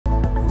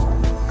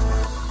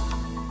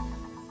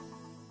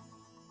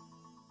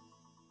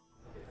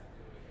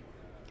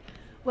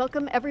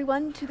Welcome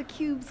everyone to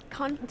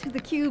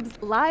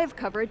theCUBE's live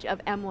coverage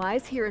of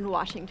mWISE here in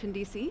Washington,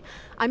 D.C.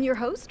 I'm your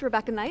host,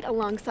 Rebecca Knight,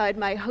 alongside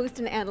my host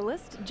and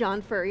analyst,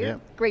 John Furrier. Yeah.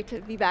 Great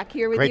to be back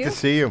here with you. Great to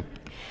see you.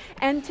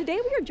 And today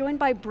we are joined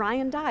by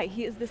Brian Dye.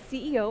 He is the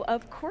CEO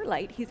of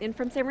Corelight. He's in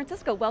from San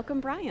Francisco. Welcome,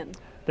 Brian.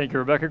 Thank you,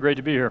 Rebecca, great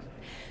to be here.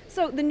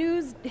 So the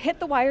news hit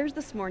the wires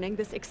this morning,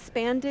 this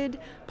expanded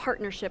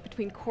partnership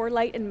between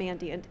Corelight and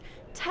Mandiant.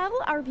 Tell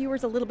our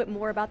viewers a little bit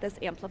more about this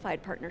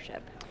amplified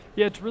partnership.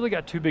 Yeah, it's really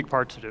got two big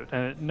parts to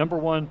it. Number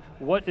one,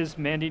 what is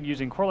Mandiant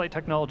using Corelight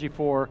technology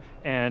for,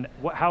 and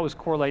how is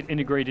Corelight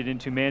integrated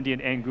into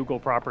Mandiant and Google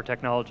proper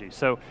technology?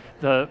 So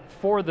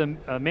for the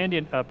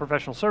Mandiant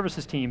professional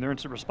services team, their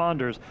incident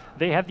responders,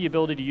 they have the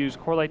ability to use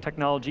Corelight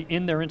technology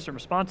in their incident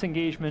response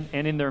engagement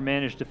and in their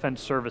managed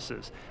defense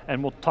services.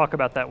 And we'll talk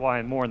about that why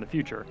and more in the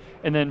future.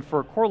 And then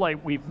for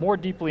Corelight, we've more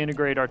deeply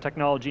integrated our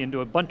technology into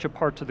a bunch of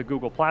parts of the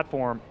Google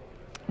platform,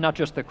 not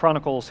just the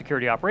Chronicle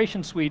Security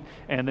Operations Suite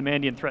and the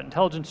Mandiant Threat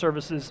Intelligence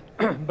Services,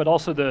 but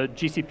also the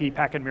GCP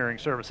packet mirroring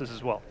services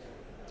as well.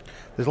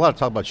 There's a lot of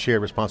talk about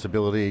shared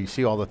responsibility. You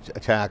see all the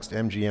attacks, the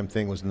MGM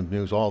thing was in the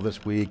news all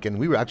this week, and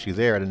we were actually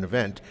there at an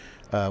event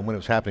when it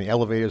was happening.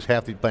 Elevators,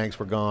 half the banks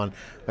were gone.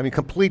 I mean,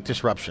 complete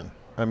disruption.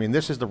 I mean,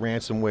 this is the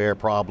ransomware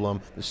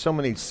problem. There's so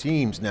many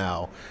seams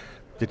now.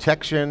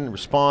 Detection,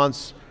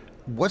 response,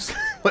 what's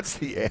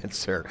the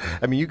answer?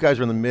 I mean, you guys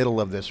are in the middle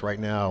of this right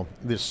now.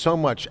 There's so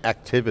much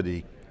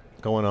activity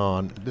going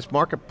on. This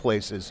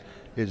marketplace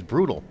is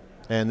brutal,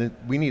 and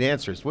we need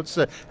answers.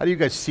 How do you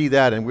guys see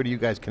that, and where do you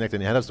guys connect,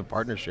 and how does the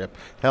partnership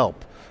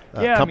help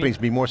companies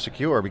be more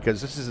secure?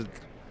 Because this is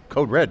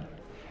code red.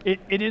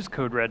 It is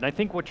code red, and I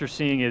think what you're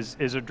seeing is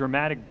a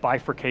dramatic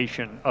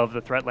bifurcation of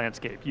the threat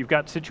landscape. You've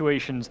got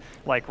situations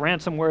like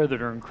ransomware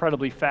that are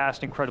incredibly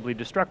fast, incredibly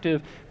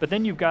destructive, but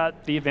then you've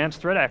got the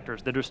advanced threat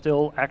actors that are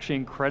still actually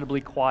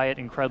incredibly quiet,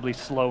 incredibly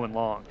slow and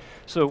long.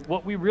 So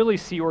what we really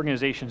see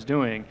organizations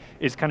doing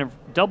is kind of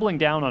doubling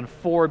down on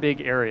four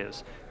big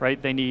areas, right?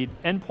 They need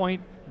endpoint,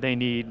 they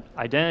need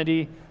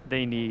identity,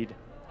 they need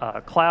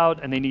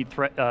cloud, and they need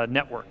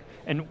network.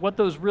 And what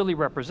those really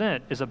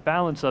represent is a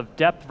balance of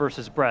depth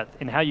versus breadth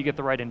in how you get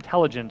the right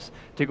intelligence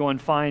to go and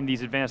find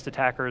these advanced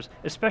attackers,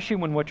 especially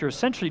when what you're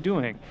essentially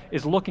doing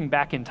is looking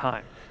back in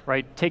time,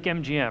 right? Take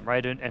MGM,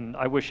 right? And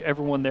I wish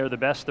everyone there the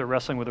best. They're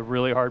wrestling with a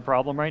really hard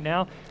problem right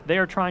now. They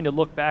are trying to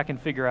look back and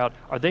figure out,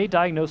 are they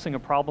diagnosing a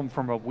problem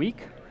from a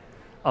week,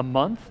 a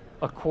month,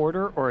 a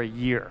quarter, or a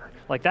year?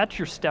 Like, that's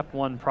your step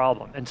one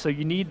problem. And so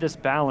you need this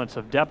balance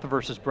of depth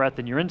versus breadth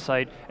in your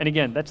insight. And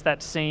again, that's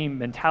that same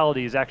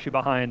mentality is actually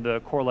behind the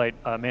Corelight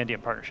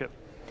Mandiant partnership.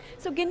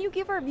 So can you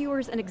give our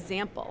viewers an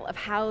example of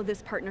how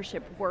this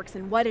partnership works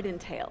and what it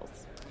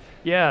entails?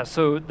 Yeah,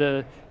 so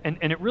and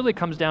it really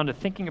comes down to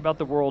thinking about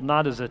the world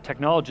not as a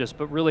technologist,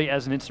 but really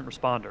as an incident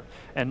responder.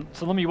 And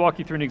so let me walk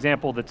you through an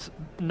example that's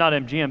not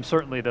MGM,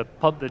 certainly the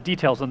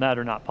details on that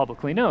are not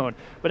publicly known,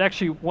 but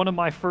actually one of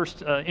my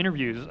first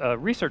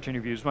research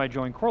interviews when I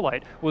joined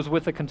Corelight was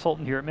with a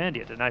consultant here at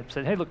Mandiant, and I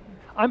said, hey look,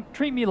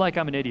 treat me like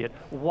I'm an idiot.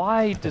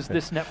 Why does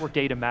this network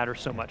data matter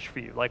so much for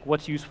you? Like,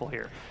 what's useful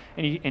here?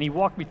 And he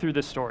walked me through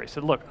this story. He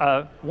said, look,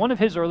 one of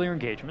his earlier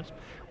engagements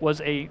was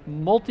a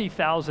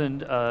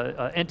multi-thousand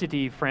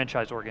entity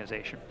franchise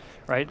organization,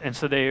 right? And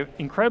so they're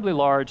incredibly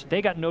large.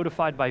 They got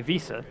notified by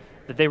Visa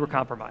that they were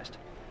compromised.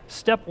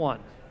 Step one,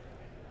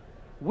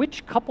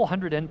 which couple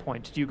hundred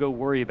endpoints do you go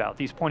worry about,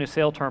 these point of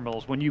sale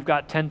terminals, when you've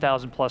got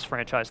 10,000 plus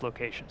franchise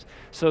locations?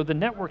 So the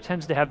network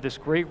tends to have this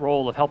great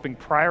role of helping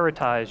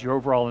prioritize your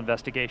overall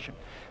investigation.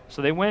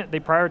 So they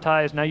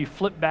prioritized, now you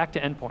flip back to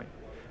endpoint.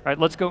 Right,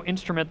 let's go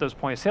instrument those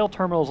point of sale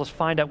terminals, let's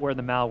find out where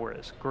the malware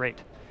is. Great.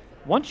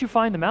 Once you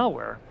find the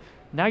malware,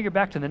 now you're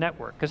back to the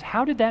network, because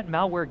how did that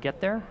malware get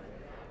there?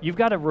 You've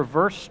got to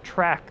reverse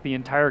track the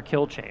entire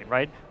kill chain,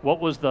 right? What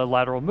was the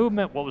lateral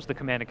movement? What was the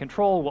command and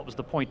control? What was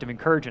the point of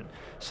incursion?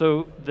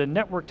 So the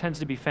network tends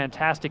to be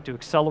fantastic to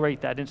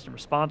accelerate that instant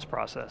response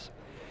process.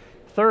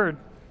 Third,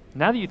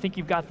 now that you think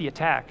you've got the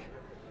attack,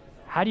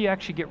 how do you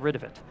actually get rid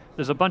of it?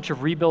 There's a bunch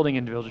of rebuilding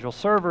individual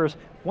servers.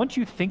 Once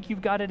you think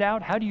you've got it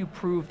out, how do you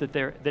prove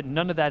that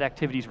none of that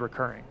activity is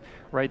recurring,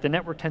 right? The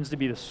network tends to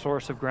be the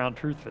source of ground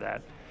truth for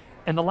that.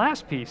 And the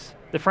last piece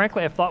that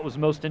frankly I thought was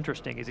most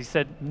interesting is he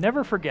said,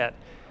 never forget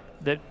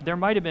that there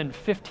might have been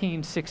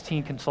 15,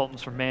 16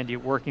 consultants from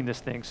Mandiant working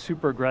this thing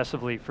super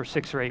aggressively for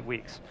 6 or 8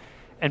 weeks.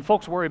 And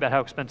folks worry about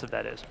how expensive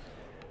that is.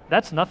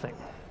 That's nothing,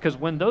 because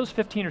when those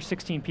 15 or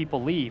 16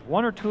 people leave,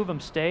 1 or 2 of them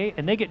stay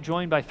and they get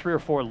joined by 3 or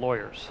 4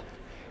 lawyers.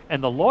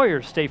 And the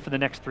lawyers stay for the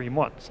next 3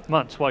 months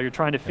while you're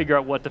trying to figure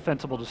out what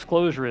defensible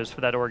disclosure is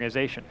for that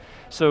organization.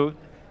 So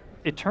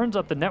it turns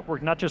out the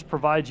network not just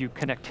provides you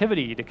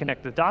connectivity to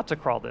connect the dots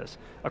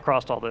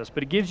across all this,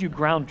 but it gives you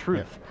ground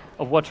truth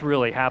of what's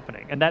really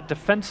happening. And that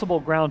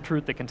defensible ground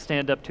truth that can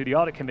stand up to the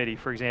audit committee,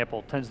 for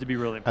example, tends to be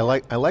really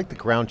important. I like the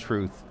ground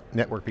truth,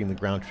 network being the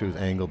ground truth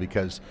angle,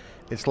 because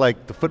it's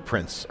like the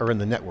footprints are in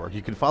the network.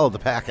 You can follow the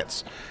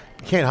packets.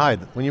 You can't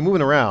hide. When you're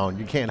moving around,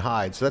 you can't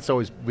hide. So that's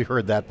always, we've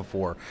heard that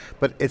before.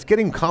 But it's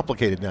getting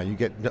complicated now. You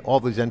get all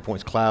these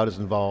endpoints, cloud is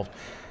involved.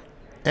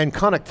 And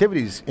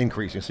connectivity's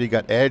increasing, so you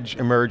got edge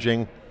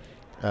emerging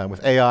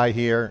with AI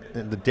here,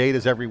 and the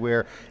data's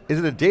everywhere. Is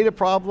it a data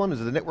problem? Is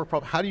it a network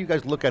problem? How do you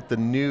guys look at the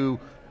new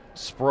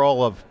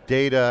sprawl of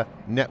data,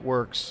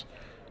 networks,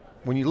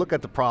 when you look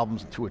at the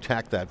problems to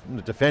attack that from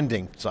the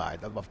defending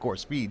side? Of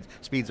course,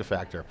 speed's a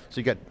factor. So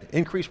you got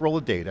increased role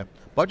of data,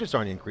 budgets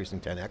aren't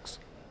increasing 10x.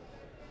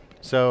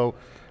 So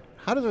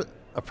how does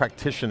a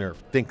practitioner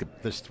think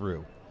this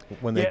through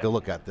when they go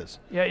look at this?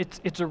 Yeah,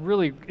 it's a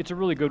really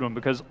good one,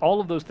 because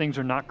all of those things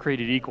are not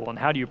created equal, and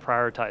how do you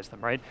prioritize them,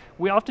 right?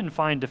 We often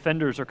find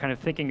defenders are kind of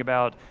thinking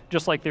about,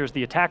 just like there's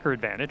the attacker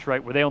advantage,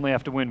 right, where they only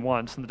have to win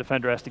once and the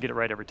defender has to get it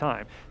right every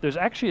time. There's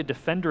actually a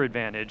defender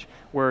advantage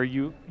where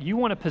you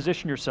want to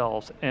position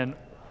yourselves and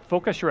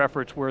focus your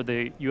efforts where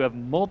you have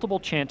multiple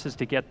chances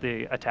to get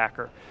the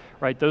attacker,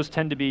 right? Those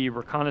tend to be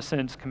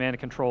reconnaissance, command and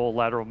control,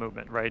 lateral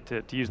movement, right?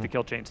 To use the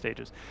kill chain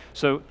stages.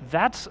 So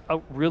that's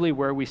really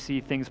where we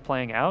see things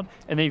playing out.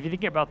 And then if you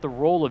think about the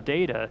role of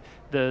data,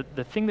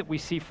 the thing that we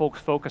see folks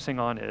focusing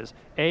on is,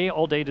 A,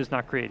 all data is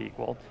not created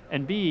equal,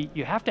 and B,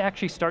 you have to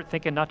actually start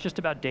thinking not just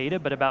about data,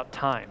 but about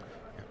time,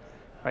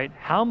 right?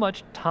 How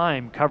much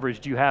time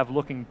coverage do you have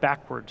looking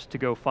backwards to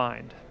go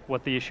find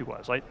what the issue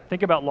was? Like,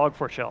 think about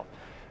Log4Shell.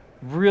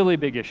 Really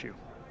big issue.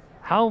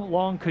 How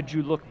long could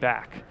you look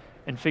back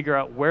and figure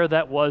out where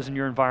that was in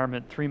your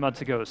environment 3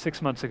 months ago,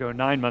 6 months ago,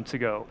 9 months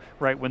ago,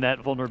 right, when that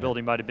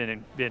vulnerability might have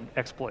been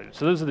exploited?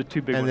 So those are the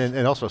two big ones.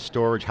 And also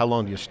storage, how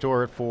long do you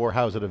store it for?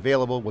 How is it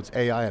available? What's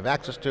AI have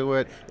access to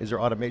it? Is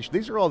there automation?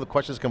 These are all the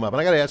questions that come up.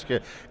 And I got to ask you,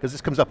 because this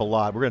comes up a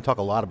lot, we're going to talk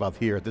a lot about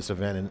here at this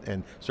event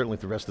and certainly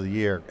for the rest of the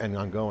year and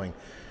ongoing.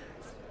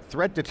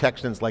 Threat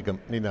detection is like a,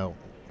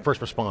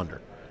 first responder.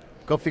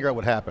 Go figure out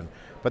what happened.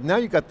 But now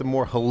you've got the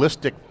more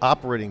holistic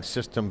operating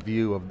system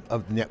view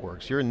of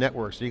networks. You're in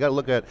networks, so you got to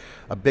look at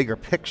a bigger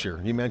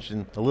picture. You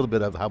mentioned a little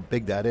bit of how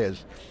big that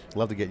is. I'd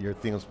love to get your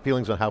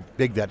feelings on how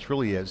big that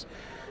truly is.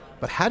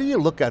 But how do you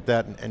look at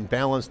that and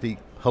balance the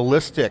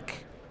holistic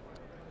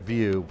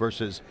view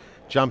versus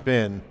jump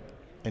in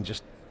and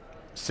just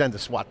send a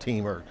SWAT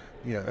team or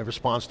a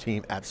response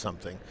team at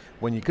something?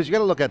 Because you got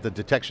to look at the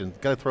detection,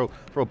 got to throw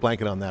a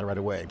blanket on that right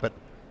away. But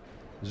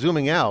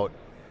zooming out,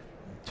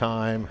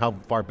 time, how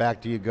far back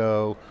do you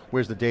go,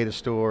 where's the data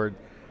stored?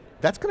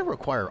 That's going to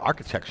require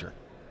architecture.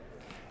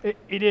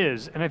 It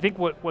is, and I think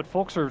what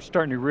folks are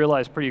starting to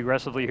realize pretty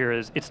aggressively here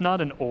is it's not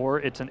an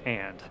or, it's an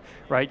and,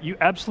 right? You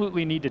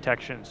absolutely need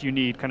detections. You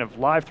need kind of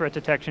live threat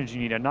detections,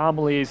 you need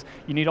anomalies,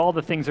 you need all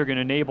the things that are going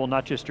to enable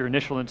not just your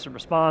initial instant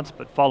response,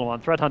 but follow-on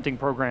threat hunting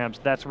programs.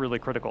 That's really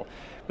critical.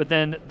 But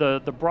then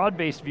the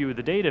broad-based view of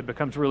the data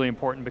becomes really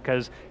important,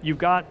 because you've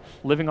got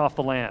living off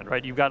the land,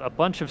 right? You've got a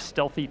bunch of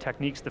stealthy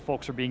techniques that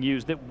folks are being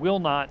used that will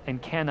not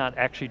and cannot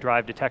actually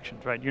drive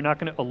detections, right? You're not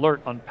going to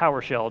alert on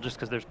PowerShell just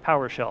because there's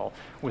PowerShell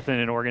within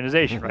an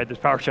organization, right? There's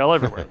PowerShell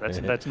everywhere.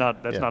 That's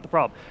not the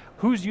problem.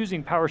 Who's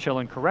using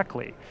PowerShell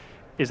incorrectly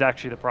is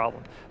actually the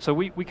problem. So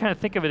we kind of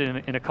think of it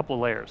in a couple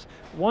of layers.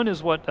 One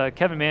is what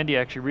Kevin Mandy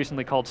actually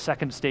recently called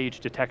second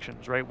stage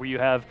detections, right? Where you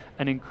have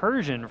an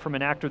incursion from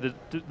an actor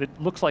that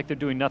looks like they're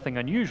doing nothing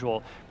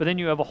unusual, but then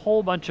you have a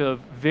whole bunch of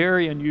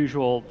very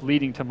unusual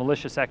leading to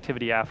malicious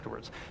activity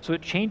afterwards. So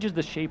it changes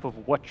the shape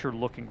of what you're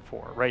looking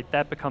for, right?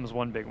 That becomes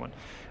one big one.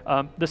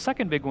 The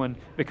second big one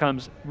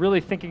becomes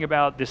really thinking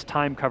about this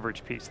time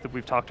coverage piece that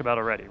we've talked about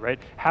already, right?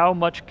 How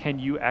much can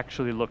you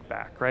actually look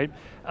back, right?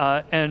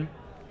 And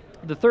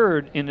the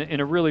third, in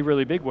a really,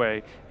 really big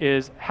way,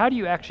 is how do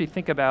you actually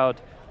think about,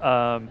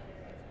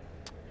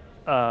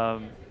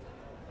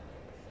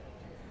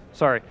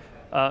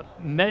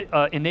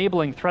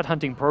 enabling threat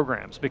hunting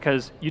programs,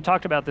 because you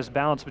talked about this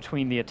balance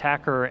between the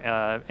attacker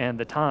and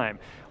the time.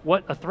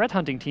 What a threat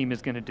hunting team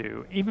is going to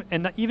do,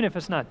 even if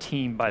it's not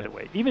team, by the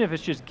way, even if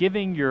it's just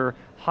giving your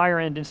higher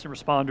end instant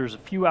responders a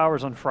few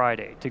hours on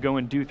Friday to go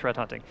and do threat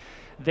hunting,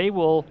 they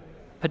will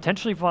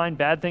potentially find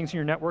bad things in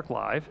your network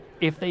live.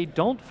 If they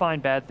don't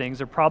find bad things,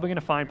 they're probably going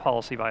to find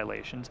policy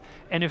violations.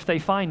 And if they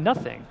find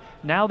nothing,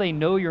 now they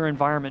know your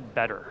environment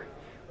better.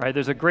 Right?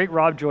 There's a great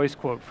Rob Joyce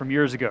quote from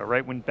years ago,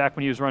 right? Back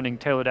when he was running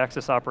tailored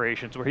access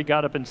operations, where he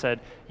got up and said,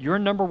 your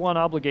 #1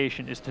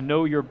 obligation is to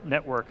know your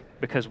network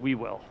because we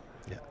will.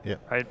 Yeah.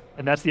 Right?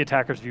 And that's the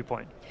attacker's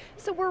viewpoint.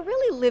 So we're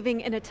really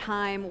living in a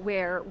time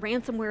where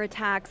ransomware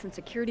attacks and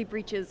security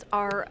breaches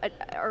are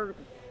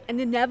an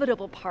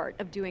inevitable part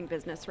of doing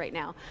business right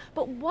now.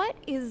 But what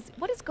is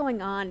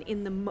going on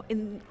in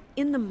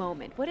the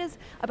moment? What is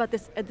about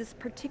this at this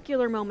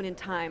particular moment in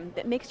time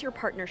that makes your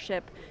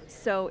partnership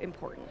so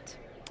important?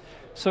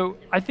 So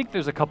I think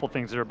there's a couple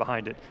things that are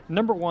behind it.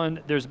 #1,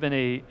 there's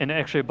been and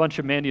actually a bunch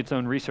of Mandiant's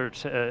own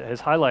research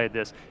has highlighted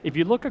this. If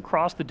you look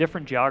across the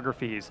different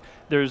geographies,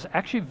 there's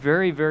actually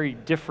very, very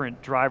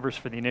different drivers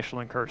for the initial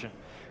incursion.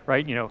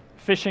 Right,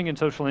 phishing and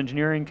social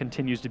engineering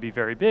continues to be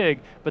very big,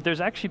 but there's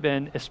actually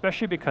been,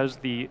 especially because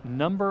the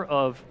number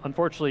of,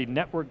 unfortunately,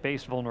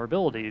 network-based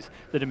vulnerabilities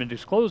that have been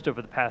disclosed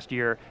over the past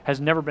year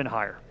has never been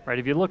higher, right?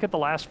 If you look at the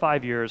last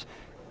 5 years,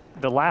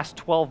 the last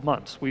 12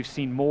 months, we've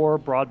seen more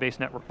broad-based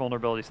network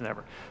vulnerabilities than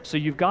ever. So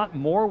you've got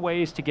more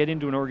ways to get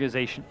into an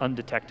organization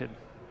undetected.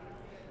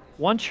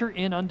 Once you're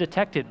in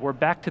undetected, we're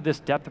back to this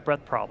depth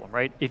breadth problem,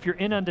 right? If you're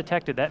in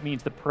undetected, that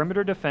means the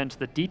perimeter defense,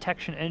 the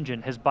detection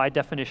engine has by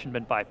definition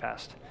been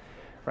bypassed.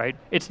 Right?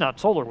 It's not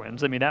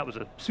SolarWinds, I mean that was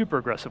a super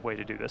aggressive way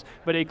to do this,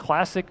 but a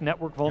classic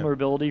network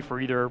vulnerability for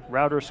either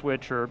router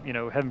switch or,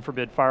 heaven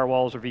forbid,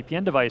 firewalls or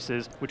VPN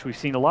devices, which we've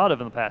seen a lot of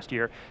in the past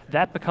year,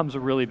 that becomes a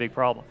really big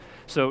problem.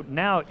 So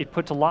now it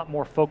puts a lot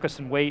more focus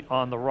and weight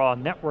on the raw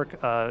network,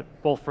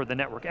 both for the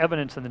network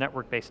evidence and the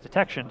network-based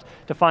detections,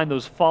 to find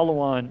those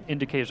follow-on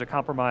indicators of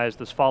compromise,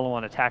 those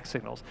follow-on attack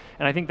signals.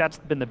 And I think that's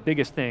been the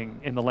biggest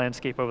thing in the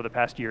landscape over the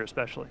past year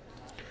especially.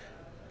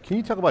 Can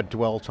you talk about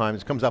dwell time?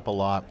 This comes up a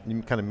lot.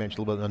 You kind of mentioned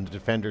a little bit on the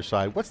defender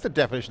side. What's the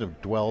definition of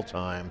dwell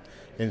time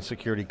in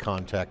security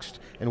context,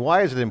 and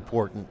why is it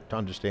important to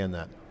understand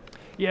that?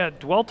 Yeah,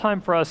 dwell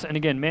time for us, and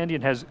again,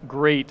 Mandiant has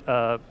great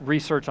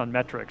research on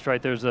metrics,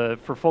 right? There's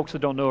for folks that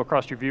don't know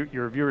across your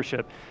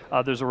viewership,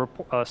 there's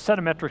a set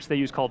of metrics they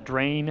use called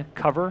drain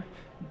cover,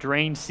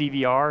 drain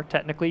CVR,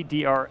 technically,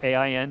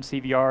 D-R-A-I-N,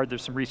 CVR.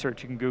 There's some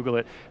research, you can Google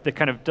it, that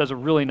kind of does a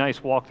really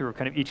nice walkthrough of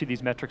kind of each of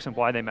these metrics and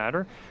why they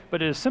matter.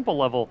 But at a simple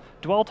level,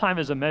 dwell time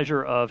is a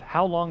measure of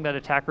how long that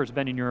attacker has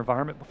been in your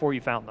environment before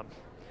you found them.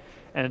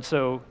 And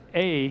so,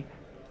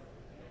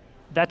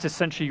 that's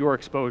essentially your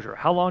exposure.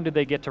 How long did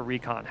they get to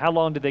recon? How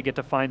long did they get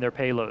to find their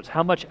payloads?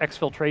 How much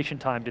exfiltration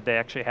time did they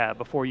actually have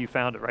before you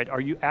found it, right? Are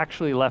you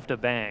actually left a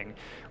bang,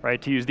 right,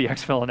 to use the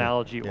exfil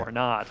analogy or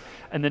not?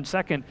 And then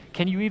second,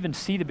 can you even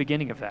see the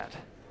beginning of that?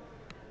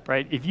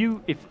 Right,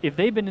 if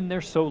they've been in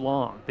there so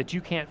long that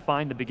you can't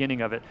find the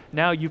beginning of it,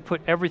 now you've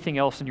put everything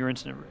else in your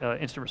instant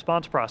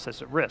response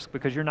process at risk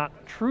because you're not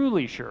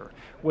truly sure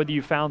whether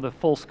you found the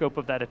full scope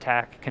of that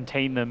attack,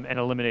 contained them, and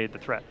eliminated the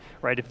threat.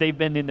 Right, if they've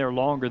been in there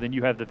longer than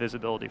you have the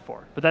visibility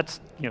for. But that's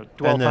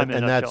dwell time in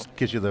a nutshell. And that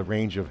gives you the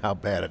range of how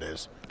bad it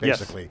is,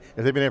 basically. Yes.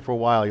 If they've been there for a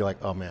while, you're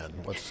like, oh man,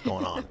 what's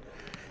going on?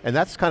 And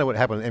that's kind of what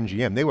happened with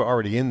MGM. They were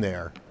already in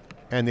there,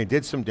 and they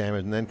did some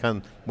damage, and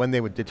then when they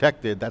were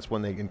detected, that's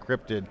when they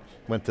encrypted,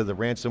 went to the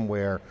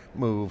ransomware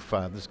move.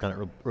 This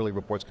kind of early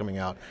reports coming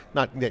out.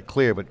 Not yet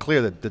clear, but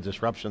clear the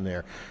disruption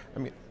there. I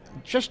mean,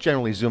 just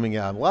generally zooming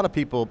out, a lot of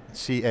people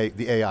see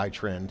the AI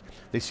trend,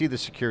 they see the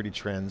security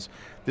trends.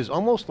 There's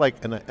almost like,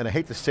 and I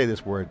hate to say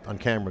this word on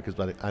camera because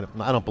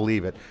I don't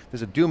believe it,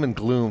 there's a doom and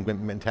gloom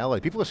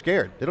mentality. People are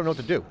scared, they don't know what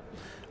to do.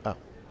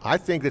 I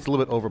think it's a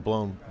little bit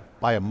overblown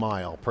by a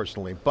mile,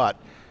 personally, but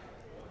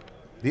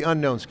the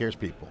unknown scares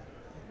people.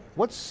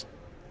 What's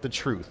the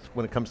truth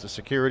when it comes to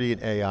security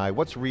and AI?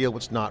 What's real,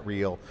 what's not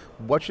real?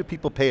 What should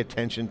people pay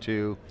attention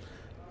to?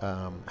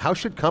 How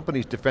should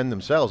companies defend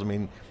themselves? I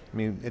mean,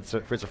 it's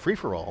a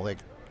free-for-all. Like,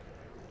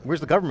 where's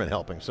the government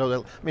helping?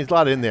 So, there's a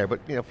lot in there, but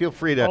feel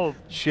free to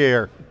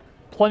share.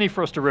 Plenty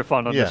for us to riff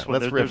on this one.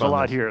 There's a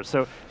lot here.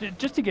 So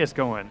just to get us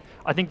going,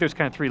 I think there's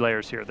kind of three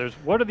layers here. There's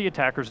what are the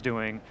attackers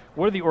doing,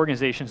 what are the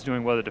organizations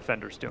doing, what are the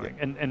defenders doing?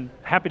 Yeah. And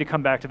happy to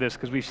come back to this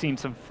because we've seen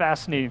some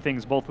fascinating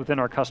things both within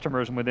our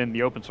customers and within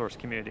the open source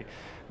community.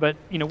 But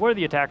what are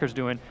the attackers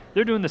doing?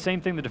 They're doing the same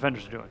thing the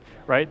defenders are doing,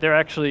 right? They're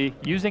actually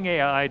using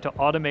AI to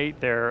automate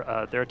their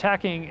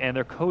attacking and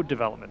their code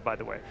development, by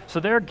the way. So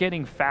they're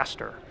getting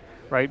faster.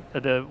 Right,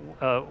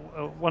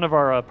 one of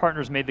our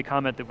partners made the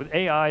comment that with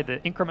AI, the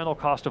incremental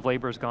cost of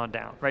labor has gone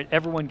down, right?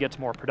 Everyone gets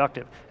more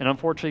productive, and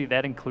unfortunately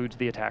that includes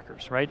the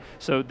attackers, right?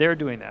 So they're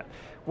doing that.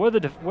 What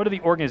are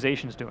the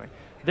organizations doing?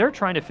 They're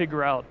trying to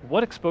figure out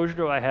what exposure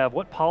do I have,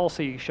 what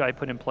policy should I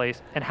put in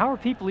place, and how are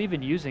people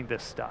even using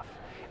this stuff?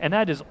 And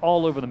that is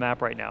all over the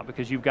map right now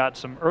because you've got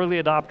some early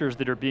adopters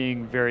that are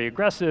being very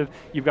aggressive,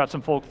 you've got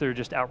some folks that are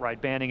just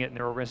outright banning it in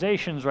their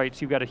organizations, right?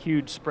 So you've got a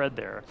huge spread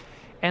there.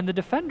 And the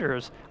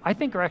defenders, I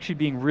think, are actually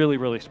being really,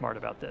 really smart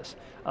about this.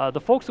 The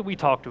folks that we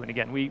talk to, and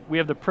again, we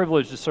have the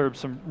privilege to serve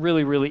some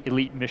really, really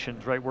elite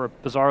missions, right? We're a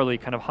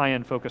bizarrely kind of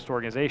high-end focused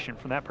organization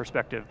from that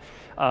perspective.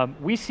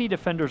 We see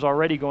defenders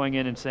already going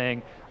in and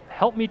saying,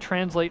 help me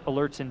translate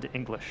alerts into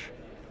English.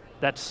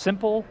 That's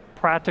simple,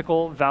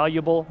 practical,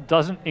 valuable,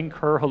 doesn't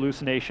incur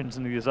hallucinations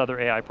and these other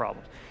AI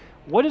problems.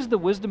 What is the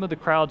wisdom of the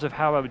crowds of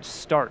how I would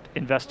start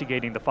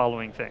investigating the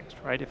following things,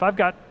 right? If I've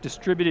got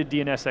distributed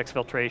DNS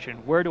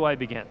exfiltration, where do I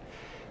begin?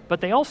 But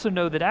they also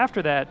know that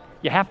after that,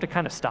 you have to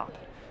kind of stop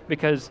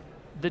because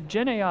the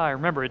Gen AI,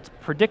 remember, it's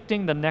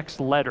predicting the next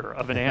letter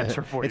of an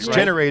answer for you. It's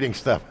generating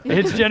stuff.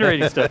 It's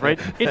generating stuff, right?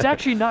 It's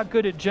actually not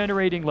good at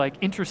generating like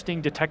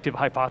interesting detective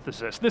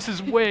hypothesis. This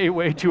is way,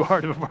 way too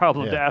hard of a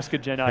problem to ask a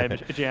Gen AI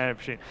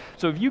machine.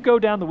 So if you go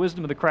down the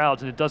wisdom of the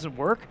crowds and it doesn't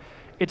work,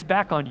 it's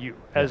back on you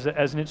as an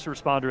instant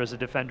responder, as a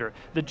defender.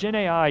 The Gen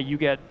AI, you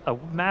get a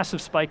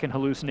massive spike in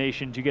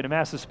hallucinations, you get a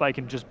massive spike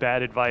in just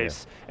bad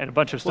advice, and a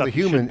bunch of stuff. Well, the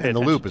human in the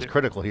loop is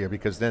critical here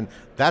because then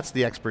that's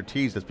the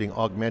expertise that's being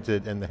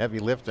augmented and the heavy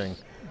lifting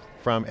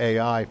from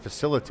AI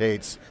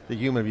facilitates the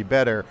human to be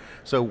better.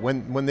 So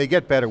when they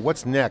get better,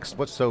 what's next?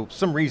 So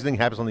some reasoning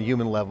happens on the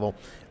human level.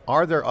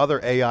 Are there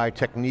other AI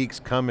techniques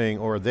coming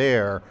or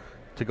there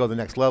to go to the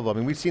next level? I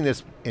mean, we've seen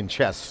this in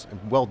chess,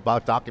 well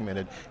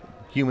documented.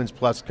 Humans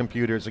plus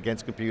computers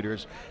against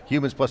computers.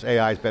 Humans plus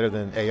AI is better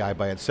than AI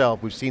by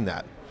itself. We've seen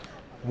that.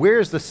 Where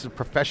does this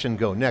profession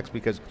go next?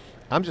 Because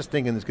I'm just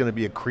thinking there's going to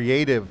be a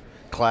creative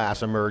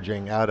class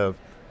emerging out of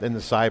in the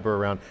cyber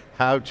around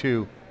how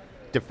to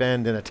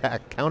defend and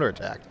attack,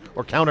 counterattack,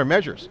 or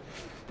countermeasures.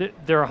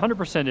 There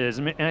 100% is,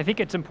 and I think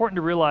it's important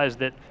to realize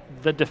that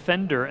the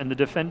defender and the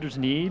defender's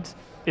needs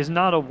is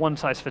not a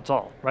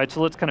one-size-fits-all, right?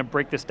 So let's kind of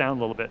break this down a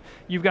little bit.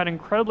 You've got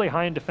incredibly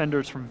high-end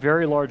defenders from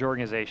very large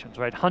organizations,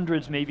 right?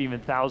 Hundreds, maybe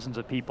even thousands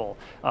of people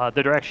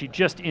that are actually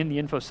just in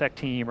the InfoSec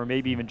team or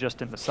maybe even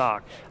just in the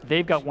SOC.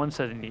 They've got one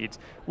set of needs.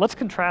 Let's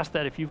contrast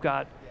that if you've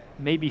got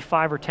maybe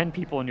 5 or 10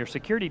 people in your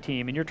security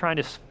team and you're trying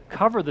to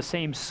cover the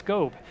same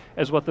scope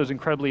as what those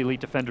incredibly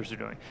elite defenders are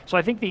doing. So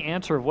I think the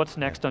answer of what's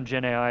next on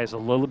Gen AI is a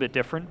little bit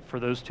different for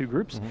those two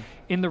groups.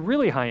 In the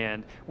really high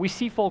end, we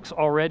see folks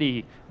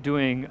already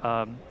doing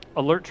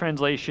alert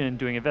translation,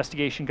 doing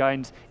investigation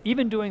guidance,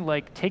 even doing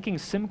like taking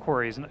SIM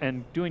queries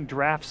and doing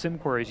draft SIM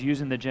queries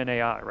using the Gen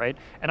AI, right?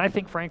 And I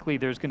think frankly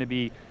there's going to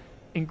be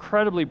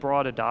incredibly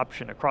broad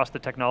adoption across the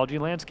technology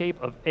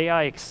landscape of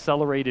AI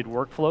accelerated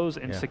workflows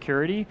in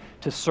security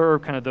to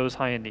serve kind of those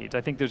high-end needs.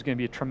 I think there's going to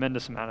be a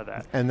tremendous amount of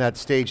that. And that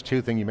stage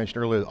 2 thing you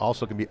mentioned earlier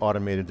also can be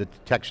automated. The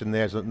detection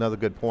there is another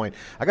good point.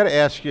 I got to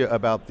ask you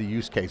about the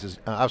use cases.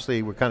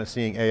 Obviously we're kind of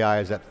seeing AI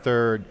as that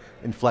third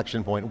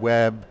inflection point,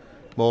 web,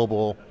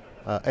 mobile,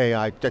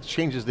 AI, that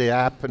changes the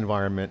app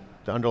environment,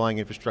 the underlying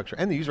infrastructure,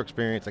 and the user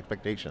experience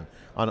expectation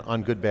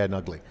on good, bad, and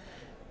ugly.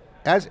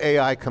 As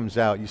AI comes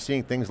out, you're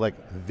seeing things like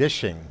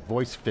vishing,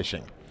 voice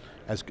phishing,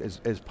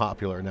 as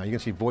popular. Now you can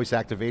see voice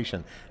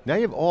activation. Now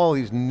you have all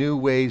these new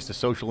ways to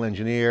social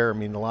engineer. I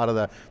mean, a lot of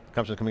the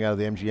companies coming out of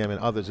the MGM and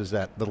others is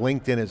that the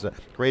LinkedIn is a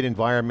great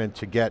environment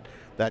to get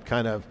that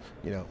kind of,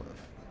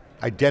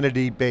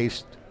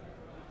 identity-based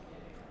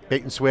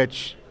bait and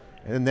switch,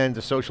 and then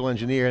to social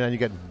engineer, and then you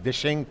get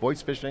vishing,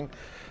 voice phishing.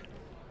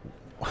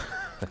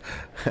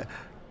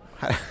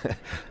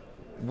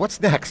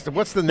 What's next?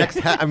 What's the next?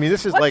 I mean,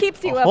 this is like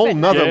a whole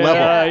nother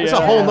level. It's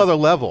a whole nother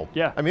level.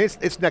 Yeah. I mean,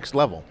 it's next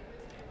level.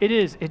 It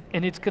is,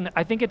 and it's going to,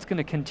 I think it's going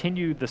to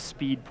continue the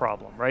speed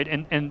problem, right?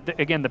 And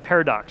again, the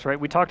paradox, right?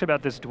 We talked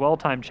about this dwell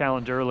time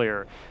challenge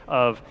earlier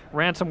of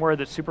ransomware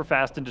that's super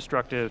fast and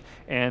destructive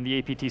and the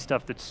APT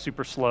stuff that's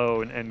super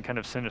slow and kind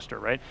of sinister,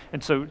 right?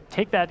 And so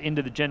take that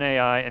into the Gen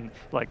AI and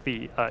like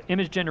the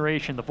image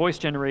generation, the voice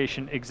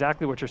generation,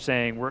 exactly what you're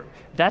saying,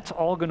 that's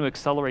all going to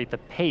accelerate the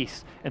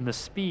pace and the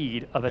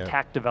speed of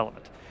attack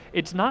development.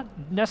 It's not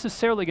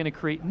necessarily going to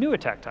create new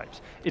attack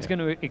types. It's going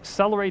to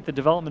accelerate the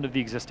development of the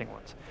existing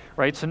ones,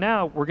 right? So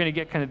now we're going to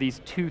get kind of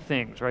these two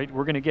things, right?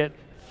 We're going to get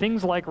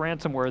things like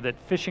ransomware, that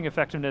phishing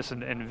effectiveness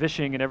and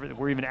vishing and everything,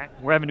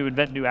 we're having to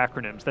invent new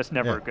acronyms. That's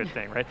never a good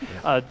thing, right?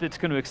 It's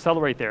going to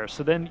accelerate there.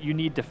 So then you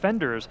need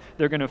defenders.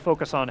 They're going to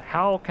focus on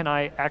how can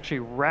I actually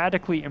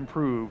radically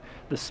improve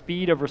the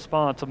speed of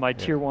response of my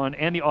tier 1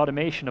 and the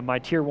automation of my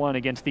tier 1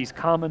 against these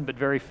common but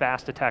very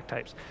fast attack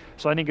types.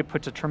 So I think it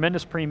puts a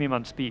tremendous premium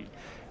on speed.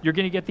 You're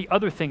going to get the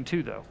other thing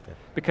too though,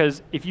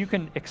 because if you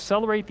can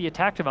accelerate the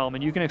attack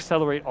development, you can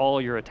accelerate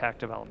all your attack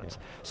developments.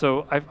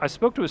 So I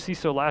spoke to a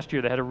CISO last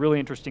year that had a really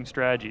interesting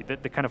strategy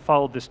that kind of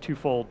followed this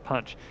twofold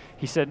punch.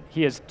 He said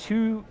he has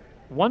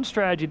one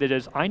strategy that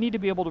is, I need to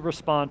be able to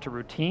respond to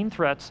routine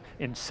threats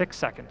in 6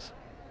 seconds.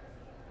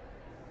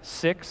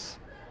 6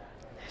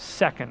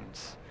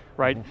 seconds.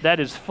 Right, that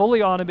is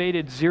fully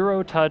automated,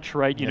 zero touch.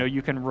 Right,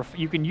 you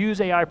can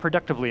use AI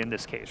productively in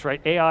this case.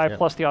 Right, AI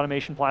plus the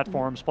automation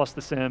platforms, plus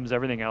the SIMs,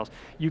 everything else.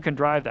 You can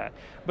drive that.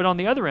 But on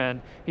the other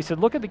end, he said,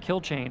 look at the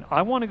kill chain.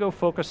 I want to go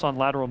focus on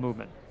lateral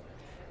movement.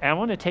 And I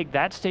want to take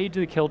that stage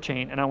of the kill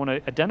chain and I want to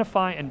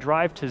identify and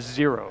drive to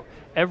 0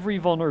 every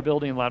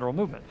vulnerability in lateral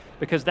movement,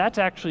 because that's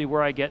actually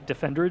where I get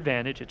defender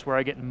advantage. It's where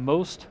I get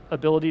most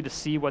ability to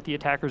see what the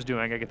attacker's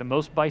doing. I get the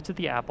most bites at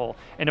the apple,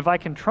 and if I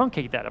can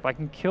truncate that, if I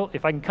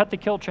can cut the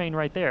kill chain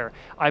right there,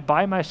 I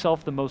buy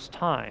myself the most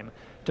time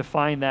to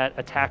find that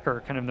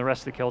attacker kind of in the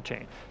rest of the kill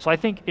chain. So I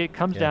think it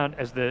comes down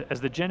as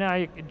the Gen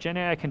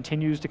AI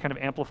continues to kind of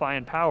amplify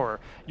and power,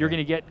 you're going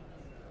to get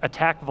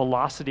attack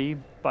velocity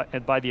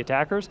by the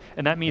attackers,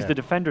 and that means the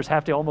defenders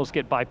have to almost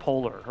get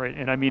bipolar, right?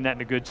 And I mean that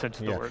in a good sense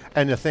of the word.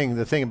 And the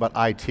thing about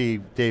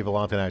IT, Dave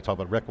Vellante and I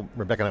talked about,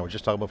 Rebecca and I were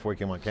just talking about before we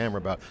came on camera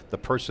about the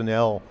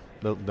personnel,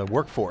 the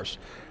workforce.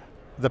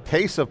 The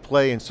pace of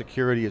play in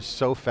security is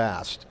so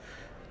fast.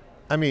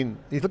 I mean,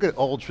 you look at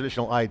old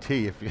traditional IT,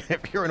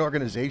 if you're an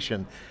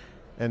organization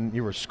and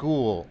you're a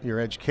school, your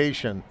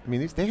education, I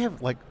mean, they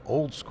have like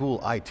old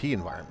school IT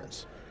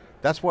environments.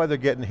 That's why they're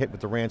getting hit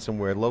with the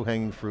ransomware,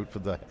 low-hanging fruit for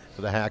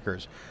the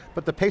hackers.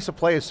 But the pace of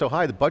play is so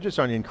high, the budgets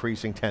aren't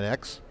increasing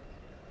 10x.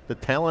 The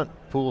talent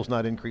pool's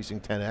not increasing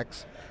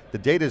 10x. The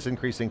data's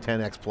increasing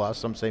 10x plus,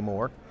 some say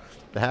more.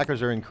 The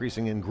hackers are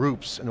increasing in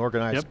groups and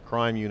organized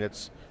crime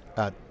units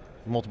at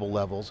multiple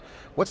levels.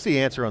 What's the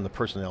answer on the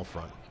personnel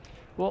front?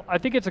 Well, I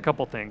think it's a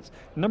couple things.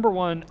 Number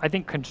one, I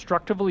think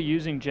constructively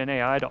using Gen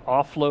AI to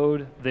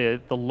offload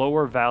the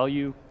lower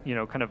value,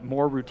 kind of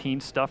more routine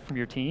stuff from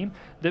your team,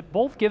 that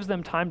both gives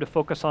them time to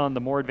focus on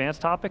the more advanced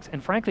topics,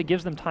 and frankly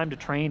gives them time to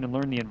train and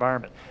learn the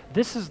environment.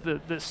 This is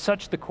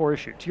such the core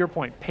issue. To your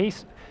point,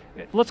 pace.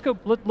 Let's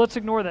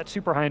ignore that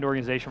super high-end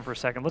organization for a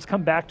second. Let's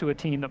come back to a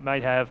team that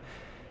might have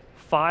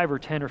 5 or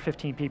 10 or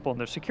 15 people in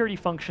their security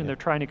function. They're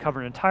trying to cover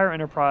an entire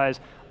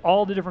enterprise,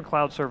 all the different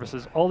cloud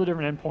services, all the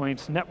different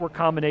endpoints, network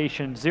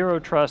combination, zero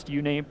trust,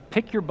 you name,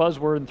 pick your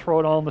buzzword and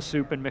throw it all in the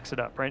soup and mix it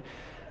up, right?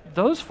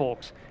 Those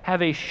folks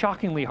have a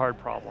shockingly hard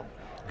problem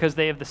because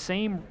they have the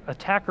same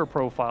attacker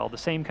profile, the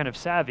same kind of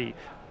savvy,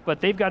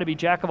 but they've got to be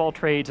jack of all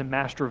trades and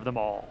master of them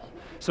all.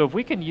 So if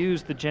we can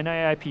use the Gen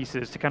AI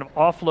pieces to kind of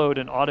offload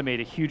and automate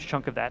a huge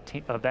chunk of that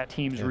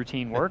team's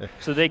routine work,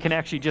 so they can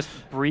actually just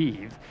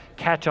breathe,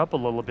 catch up a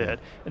little bit,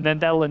 and then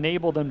that'll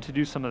enable them to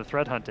do some of the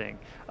threat hunting.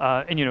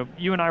 And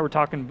you and I were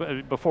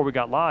talking before we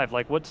got live,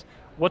 like what's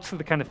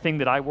the kind of thing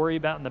that I worry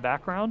about in the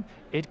background?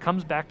 It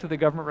comes back to the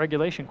government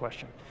regulation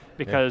question.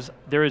 Because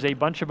there is a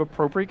bunch of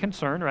appropriate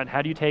concern around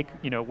how do you take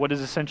what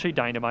is essentially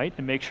dynamite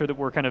and make sure that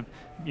we're kind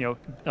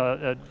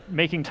of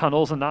making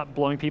tunnels and not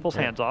blowing people's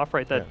hands off,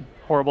 right? That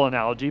horrible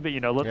analogy, but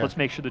let's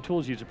make sure the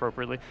tool is used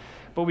appropriately.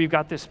 But we've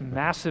got this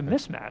massive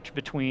mismatch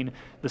between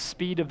the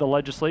speed of the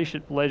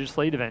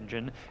legislative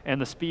engine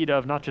and the speed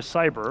of not just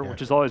cyber, which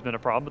has always been a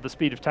problem, but the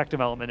speed of tech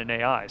development and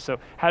AI. So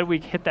how do we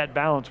hit that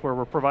balance where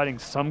we're providing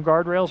some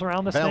guardrails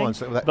around this thing,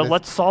 but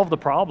let's solve the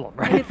problem,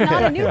 right? And it's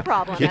not a new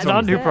problem. It's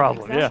not a new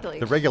problem, exactly.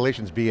 The regulation's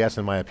BS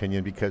in my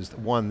opinion because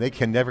one, they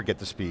can never get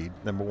the speed,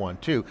 number one.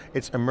 Two,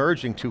 it's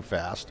emerging too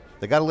fast.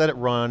 They got to let it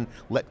run,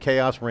 let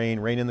chaos reign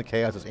in the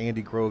chaos, as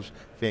Andy Groves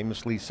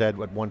famously said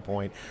at one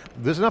point.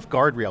 There's enough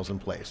guardrails in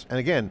place. And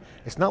again,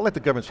 it's not like the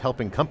government's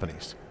helping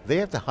companies. They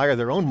have to hire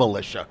their own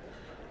militia,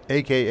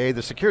 AKA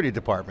the security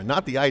department,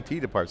 not the IT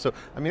department. So,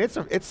 I mean,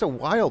 it's a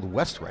wild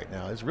west right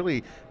now. It's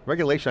really,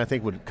 regulation I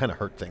think would kind of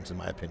hurt things in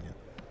my opinion.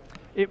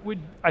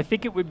 I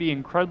think it would be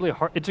incredibly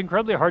hard. It's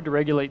incredibly hard to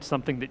regulate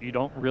something that you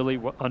don't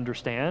really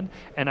understand,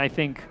 and I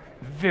think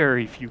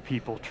very few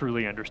people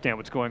truly understand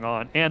what's going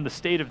on, and the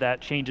state of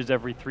that changes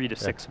every 3 to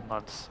 6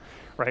 months,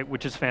 right?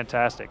 Which is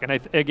fantastic. And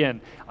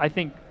I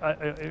think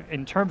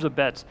in terms of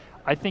bets,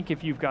 I think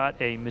if you've got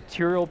a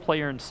material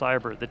player in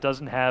cyber that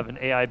doesn't have an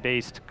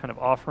AI-based kind of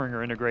offering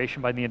or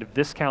integration by the end of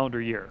this calendar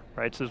year,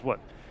 right? So there's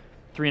what,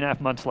 3.5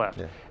 months left.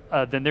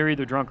 Then they're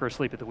either drunk or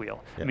asleep at the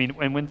wheel. I mean,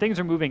 and when things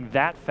are moving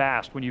that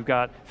fast, when you've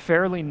got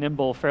fairly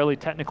nimble, fairly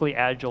technically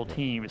agile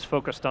teams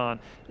focused on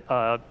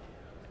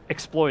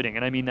exploiting,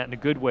 and I mean that in a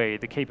good way,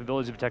 the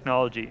capabilities of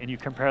technology, and you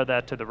compare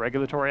that to the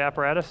regulatory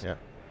apparatus,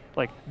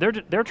 like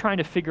they're trying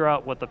to figure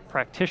out what the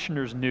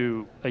practitioners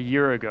knew a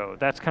year ago.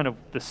 That's kind of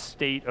the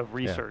state of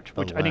research,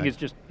 which I think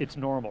is it's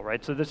normal,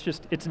 right? So it's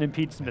an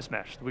impedance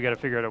mismatch that we got to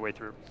figure out our way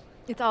through.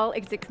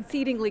 It's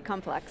exceedingly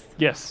complex.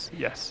 Yes.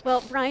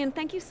 Well, Brian,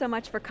 thank you so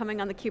much for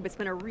coming on theCUBE. It's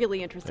been a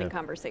really interesting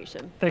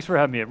conversation. Thanks for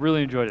having me. I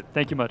really enjoyed it.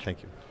 Thank you much.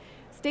 Thank you.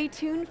 Stay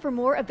tuned for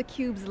more of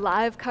theCUBE's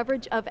live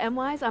coverage of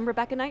mWISE. I'm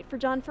Rebecca Knight for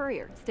John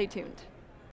Furrier. Stay tuned.